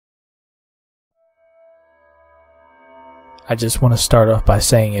I just want to start off by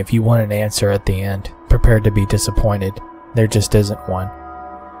saying if you want an answer at the end, prepare to be disappointed. There just isn't one.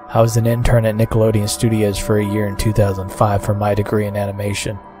 I was an intern at Nickelodeon Studios for a year in 2005 for my degree in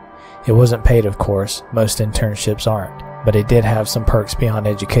animation. It wasn't paid, of course, most internships aren't, but it did have some perks beyond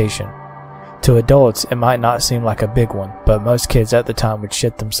education. To adults, it might not seem like a big one, but most kids at the time would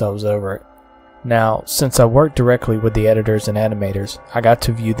shit themselves over it. Now, since I worked directly with the editors and animators, I got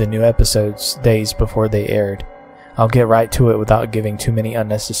to view the new episodes days before they aired. I'll get right to it without giving too many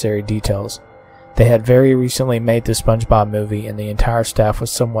unnecessary details. They had very recently made the SpongeBob movie and the entire staff was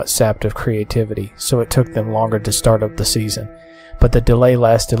somewhat sapped of creativity, so it took them longer to start up the season, but the delay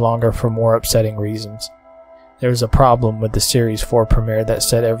lasted longer for more upsetting reasons. There was a problem with the Series 4 premiere that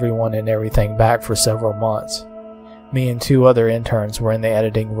set everyone and everything back for several months. Me and 2 other interns were in the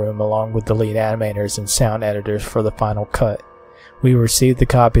editing room along with the lead animators and sound editors for the final cut. We received the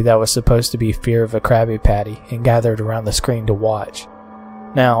copy that was supposed to be Fear of a Krabby Patty and gathered around the screen to watch.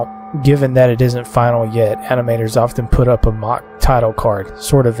 Now, given that it isn't final yet, animators often put up a mock title card,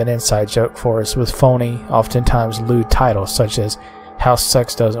 sort of an inside joke for us, with phony, oftentimes lewd titles such as How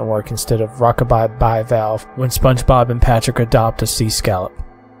Sex Doesn't Work instead of Rockabye by Valve when SpongeBob and Patrick adopt a sea scallop.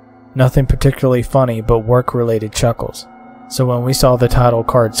 Nothing particularly funny, but work-related chuckles. So when we saw the title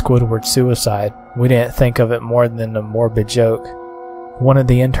card Squidward Suicide, we didn't think of it more than a morbid joke. One of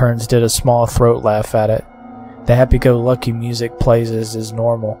the interns did a small throat laugh at it. The happy-go-lucky music plays as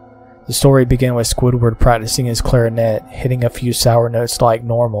normal. The story began with Squidward practicing his clarinet, hitting a few sour notes like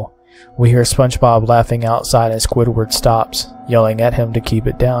normal. We hear SpongeBob laughing outside and Squidward stops, yelling at him to keep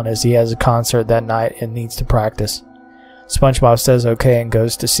it down as he has a concert that night and needs to practice. SpongeBob says okay and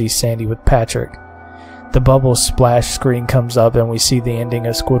goes to see Sandy with Patrick. The bubbles splash screen comes up and we see the ending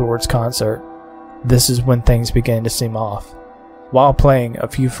of Squidward's concert. This is when things begin to seem off. While playing, a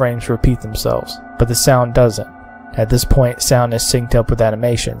few frames repeat themselves, but the sound doesn't. At this point, sound is synced up with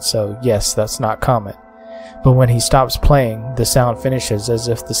animation, so yes, that's not common. But when he stops playing, the sound finishes as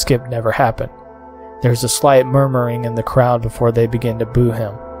if the skip never happened. There's a slight murmuring in the crowd before they begin to boo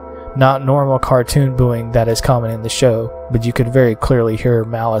him. Not normal cartoon booing that is common in the show, but you could very clearly hear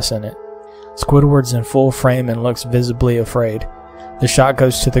malice in it. Squidward's in full frame and looks visibly afraid. The shot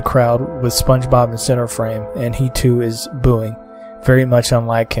goes to the crowd with SpongeBob in center frame, and he too is booing, very much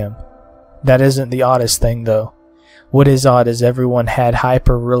unlike him. That isn't the oddest thing though. What is odd is everyone had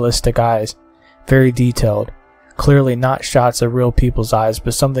hyper-realistic eyes, very detailed, clearly not shots of real people's eyes,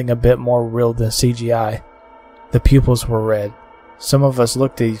 but something a bit more real than CGI. The pupils were red. Some of us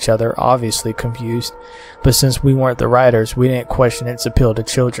looked at each other, obviously confused, but since we weren't the writers, we didn't question its appeal to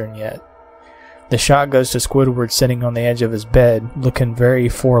children yet. The shot goes to Squidward sitting on the edge of his bed, looking very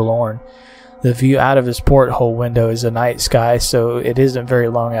forlorn. The view out of his porthole window is a night sky, so it isn't very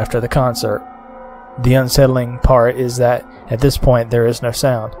long after the concert. The unsettling part is that, at this point, there is no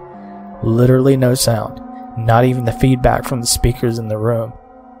sound. Literally no sound. Not even the feedback from the speakers in the room.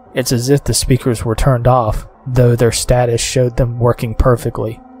 It's as if the speakers were turned off, though their status showed them working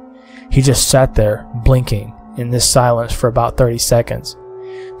perfectly. He just sat there, blinking, in this silence for about 30 seconds.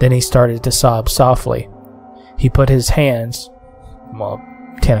 Then he started to sob softly. He put his hands,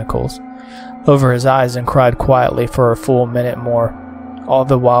 tentacles, over his eyes and cried quietly for a full minute more, all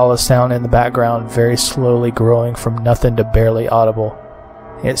the while a sound in the background very slowly growing from nothing to barely audible.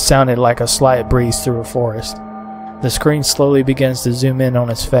 It sounded like a slight breeze through a forest. The screen slowly begins to zoom in on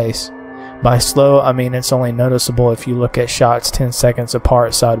his face. By slow, I mean it's only noticeable if you look at shots 10 seconds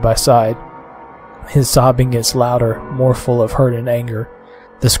apart side by side. His sobbing gets louder, more full of hurt and anger.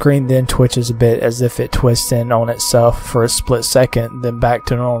 The screen then twitches a bit as if it twists in on itself for a split second, then back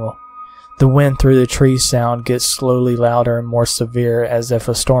to normal. The wind through the trees sound gets slowly louder and more severe as if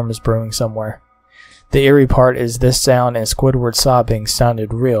a storm is brewing somewhere. The eerie part is this sound and Squidward's sobbing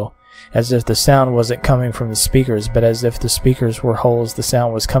sounded real, as if the sound wasn't coming from the speakers, but as if the speakers were holes the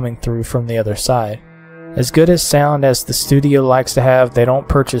sound was coming through from the other side. As good as sound as the studio likes to have, they don't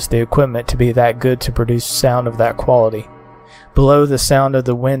purchase the equipment to be that good to produce sound of that quality. Below the sound of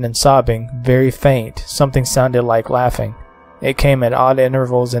the wind and sobbing, very faint, something sounded like laughing. It came at odd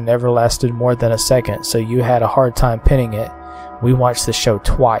intervals and never lasted more than a second, so you had a hard time pinning it. We watched the show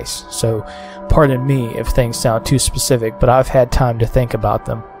twice, so pardon me if things sound too specific, but I've had time to think about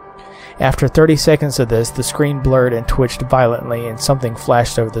them. After 30 seconds of this, the screen blurred and twitched violently and something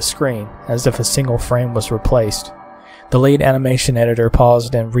flashed over the screen, as if a single frame was replaced. The lead animation editor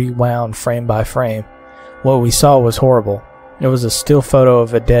paused and rewound frame by frame. What we saw was horrible. It was a still photo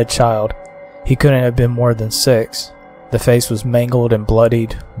of a dead child. He couldn't have been more than 6. The face was mangled and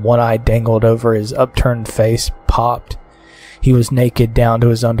bloodied, one eye dangled over his upturned face, popped. He was naked down to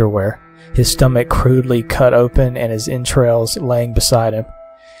his underwear. his stomach crudely cut open and his entrails laying beside him.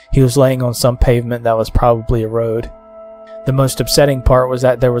 He was laying on some pavement that was probably a road. The most upsetting part was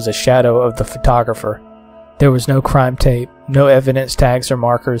that there was a shadow of the photographer. There was no crime tape, no evidence tags or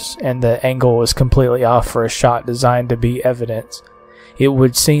markers, and the angle was completely off for a shot designed to be evidence. It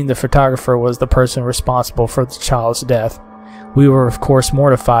would seem the photographer was the person responsible for the child's death. We were of course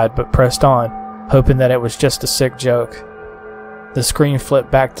mortified, but pressed on, hoping that it was just a sick joke. The screen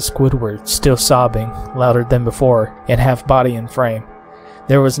flipped back to Squidward, still sobbing, louder than before, and half body in frame.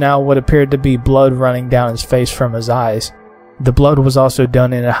 There was now what appeared to be blood running down his face from his eyes. The blood was also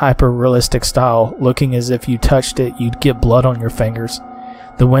done in a hyper-realistic style, looking as if you touched it, you'd get blood on your fingers.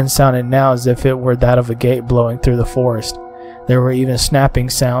 The wind sounded now as if it were that of a gate blowing through the forest. There were even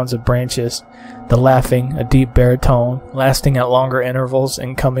snapping sounds of branches, the laughing, a deep baritone, lasting at longer intervals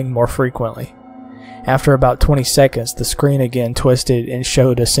and coming more frequently. After about 20 seconds, the screen again twisted and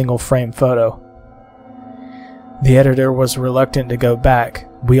showed a single frame photo. The editor was reluctant to go back.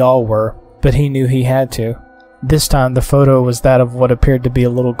 We all were, but he knew he had to. This time the photo was that of what appeared to be a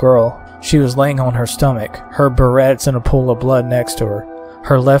little girl. She was laying on her stomach, her barrettes in a pool of blood next to her.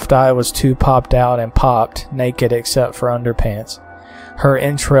 Her left eye was too popped out and popped, naked except for underpants. Her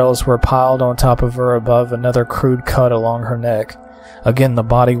entrails were piled on top of her above another crude cut along her neck. Again, the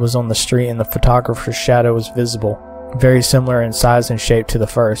body was on the street and the photographer's shadow was visible, very similar in size and shape to the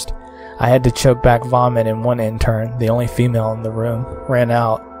first. I had to choke back vomit, and one intern, the only female in the room, ran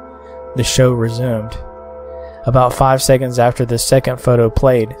out. The show resumed. About 5 seconds after the second photo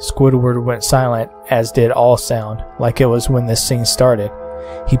played, Squidward went silent, as did all sound, like it was when this scene started.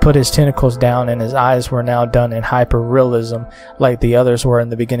 He put his tentacles down and his eyes were now done in hyper-realism like the others were in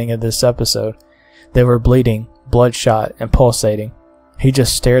the beginning of this episode. They were bleeding, bloodshot, and pulsating. He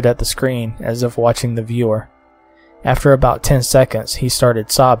just stared at the screen as if watching the viewer. After about 10 seconds, he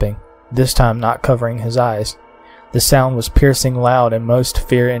started sobbing, this time not covering his eyes. The sound was piercing loud, and most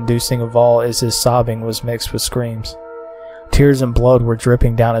fear-inducing of all is his sobbing was mixed with screams. Tears and blood were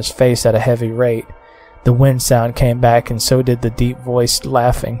dripping down his face at a heavy rate. The wind sound came back, and so did the deep-voiced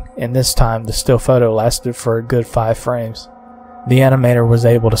laughing, and this time the still photo lasted for a good 5 frames. The animator was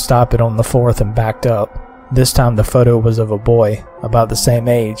able to stop it on the 4th and backed up. This time the photo was of a boy, about the same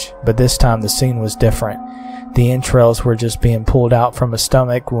age, but this time the scene was different. The entrails were just being pulled out from a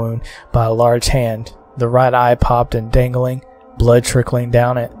stomach wound by a large hand. The right eye popped and dangling, blood trickling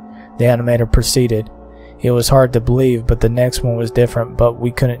down it. The animator proceeded. It was hard to believe, but the next one was different, but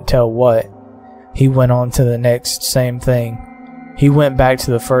we couldn't tell what. He went on to the next, same thing. He went back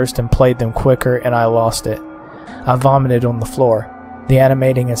to the first and played them quicker, and I lost it. I vomited on the floor, the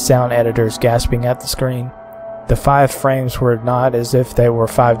animating and sound editors gasping at the screen. The 5 frames were not as if they were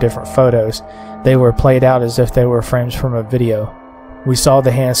 5 different photos. They were played out as if they were frames from a video. We saw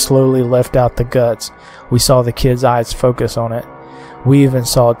the hand slowly lift out the guts. We saw the kid's eyes focus on it. We even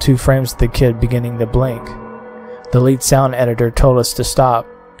saw 2 frames of the kid beginning to blink. The lead sound editor told us to stop.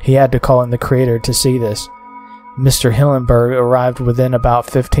 He had to call in the creator to see this. Mr. Hillenberg arrived within about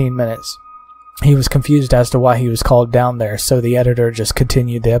 15 minutes. He was confused as to why he was called down there, so the editor just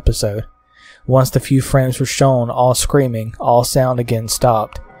continued the episode. Once the few frames were shown, all screaming, all sound again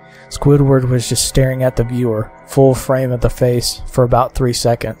stopped. Squidward was just staring at the viewer, full frame of the face, for about 3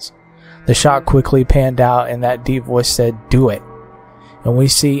 seconds. The shot quickly panned out and that deep voice said, "Do it." And we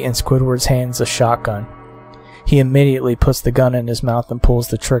see in Squidward's hands a shotgun. He immediately puts the gun in his mouth and pulls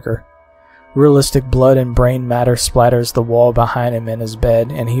the trigger. Realistic blood and brain matter splatters the wall behind him in his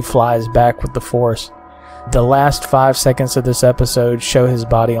bed, and he flies back with the force. The last 5 seconds of this episode show his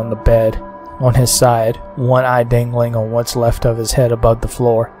body on the bed, on his side, one eye dangling on what's left of his head above the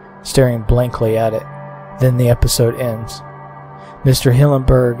floor, staring blankly at it. Then the episode ends. Mr.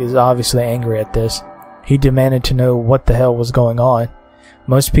 Hillenberg is obviously angry at this. He demanded to know what the hell was going on.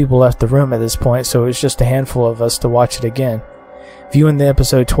 Most people left the room at this point, so it was just a handful of us to watch it again. Viewing the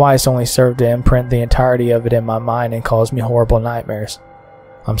episode twice only served to imprint the entirety of it in my mind and cause me horrible nightmares.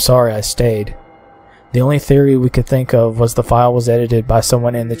 I'm sorry I stayed. The only theory we could think of was the file was edited by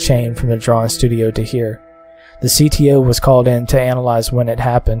someone in the chain from the drawing studio to here. The CTO was called in to analyze when it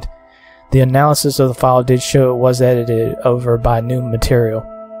happened. The analysis of the file did show it was edited over by new material.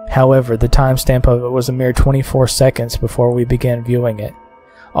 However, the timestamp of it was a mere 24 seconds before we began viewing it.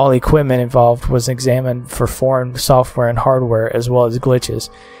 All equipment involved was examined for foreign software and hardware as well as glitches,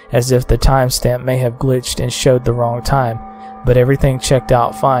 as if the timestamp may have glitched and showed the wrong time, but everything checked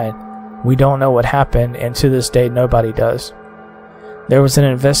out fine. We don't know what happened, and to this day nobody does. There was an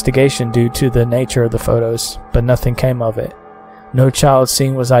investigation due to the nature of the photos, but nothing came of it. No child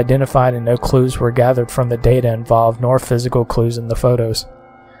scene was identified and no clues were gathered from the data involved nor physical clues in the photos.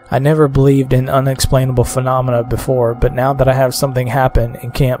 I never believed in unexplainable phenomena before, but now that I have something happen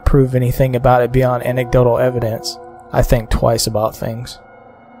and can't prove anything about it beyond anecdotal evidence, I think twice about things.